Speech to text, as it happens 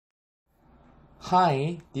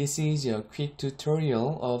Hi, this is a quick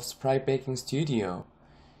tutorial of SpriteBakingStudio.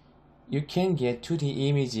 You can get 2D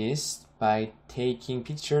images by taking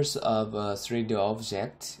pictures of a 3D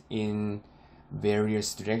object in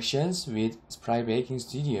various directions with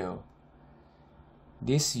SpriteBakingStudio.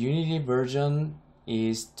 This Unity version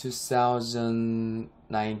is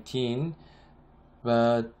 2019,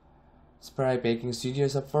 but SpriteBakingStudio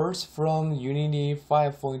suffers from Unity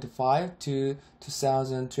 5.5 to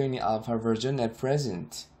 2020 alpha version at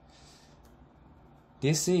present.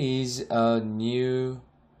 This is a new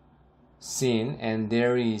scene and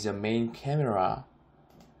there is a main camera.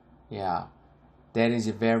 Yeah, that is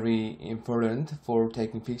very important for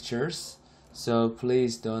taking pictures, so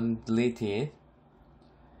please don't delete it.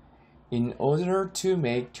 In order to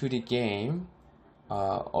make 2D game,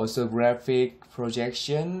 also graphic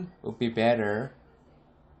projection would be better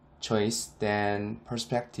choice than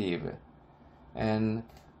perspective, and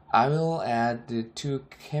I will add the two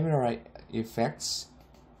camera effects,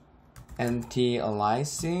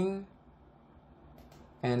 anti-aliasing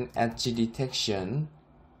and edge detection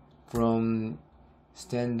from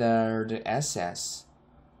standard assets.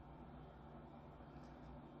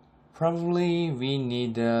 Probably we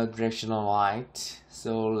need a directional light,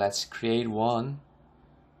 so let's create one.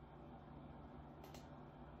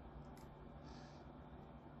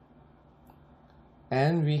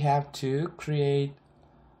 And we have to create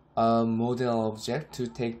a model object to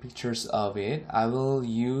take pictures of it. I will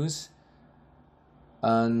use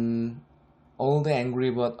an old Angry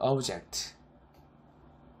Bird object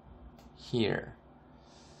here.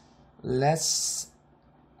 Let's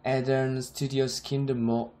add an Studio Skin the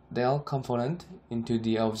model component into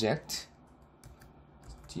the object.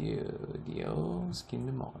 Studio Skin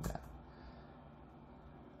the model.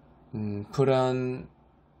 Put on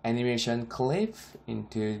animation clip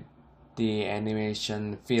into the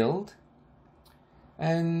animation field,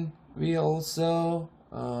 and we also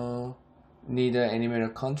need an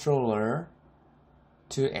animator controller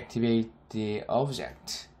to activate the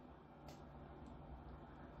object.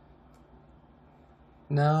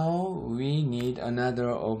 Now we need another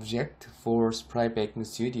object for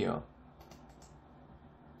SpriteBakingStudio.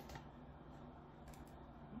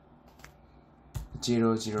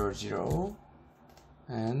 (000)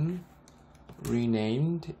 and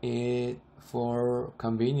renamed it for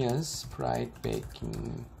convenience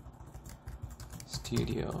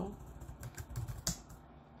SpriteBakingStudio,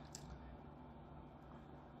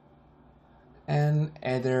 and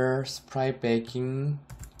other SpriteBaking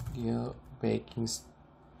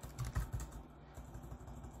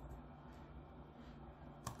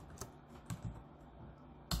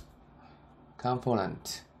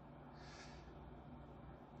component.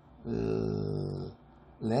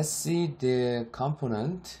 Let's see the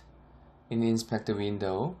component in inspector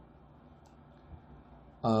window.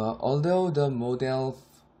 Although the model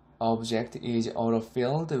object is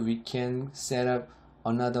auto-filled, we can set up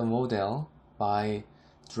another model by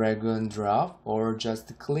drag and drop or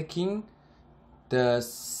just clicking the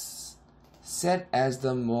set as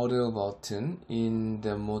the model button in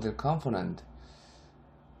the model component.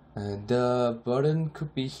 The button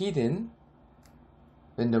could be hidden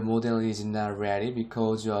when the model is not ready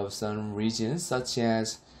because of some reasons, such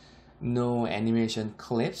as no animation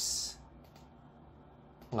clips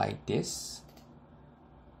like this,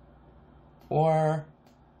 or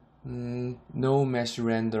no mesh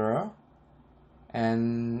renderer,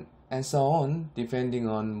 and so on, depending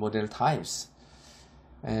on model types.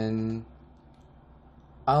 And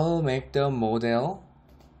I'll make the model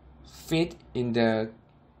fit in the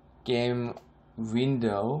game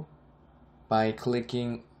window by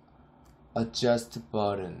clicking adjust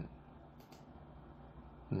button.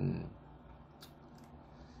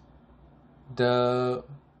 The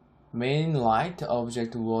main light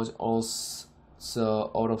object was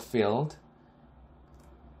also auto-filled.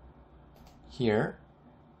 Here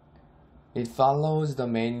it follows the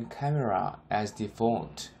main camera as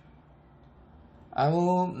default. I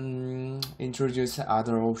will introduce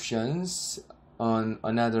other options on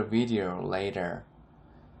another video later,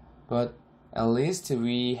 but at least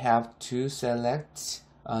we have to select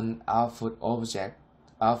an output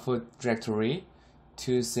directory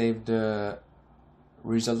to save the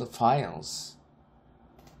result files.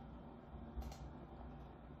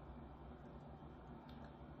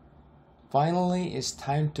 Finally, it's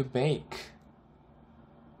time to bake.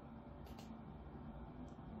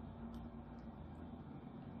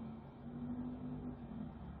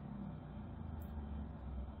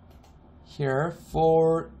 Here,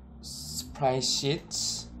 4 sprite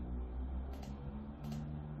sheets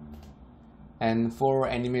and 4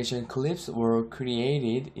 animation clips were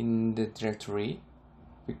created in the directory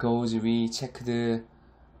because we checked the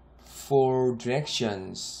 4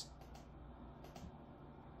 directions.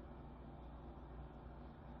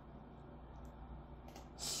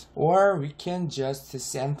 Or we can just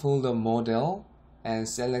sample the model and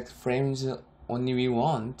select frames only we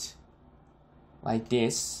want, like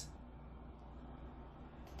this.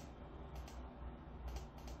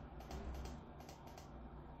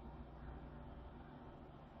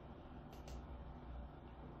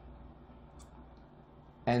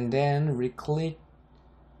 And then we click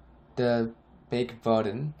the bake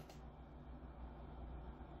button.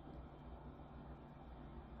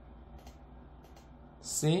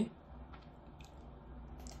 See?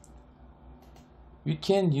 We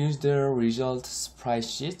can use the result sprite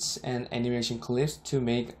sheets and animation clips to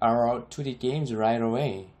make our 2D games right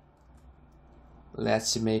away.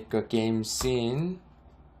 Let's make a game scene.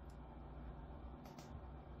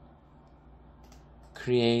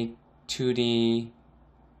 Create 2D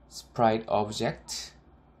sprite object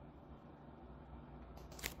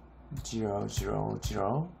 0, 0,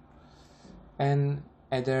 0, and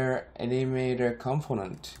other animator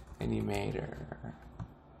component, animator,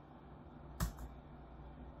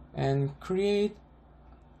 and create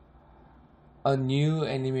a new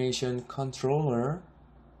animation controller.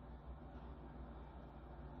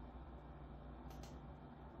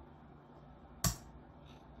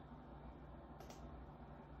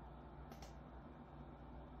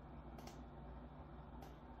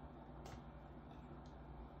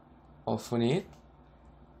 Open it.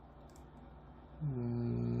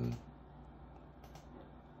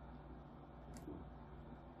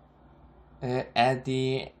 Add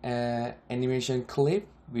the animation clip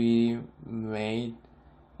we made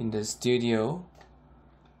in the studio,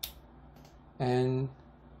 and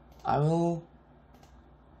I will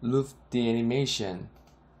loop the animation.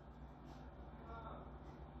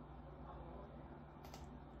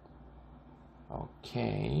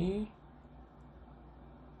 Okay.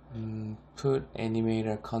 Put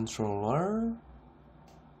animator controller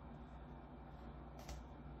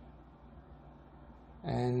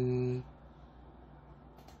and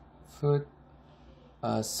put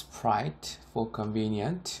a sprite for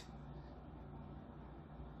convenient.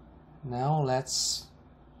 Now let's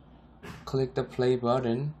click the play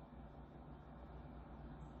button.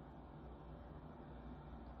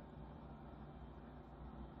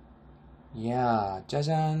 Yeah,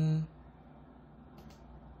 짜잔!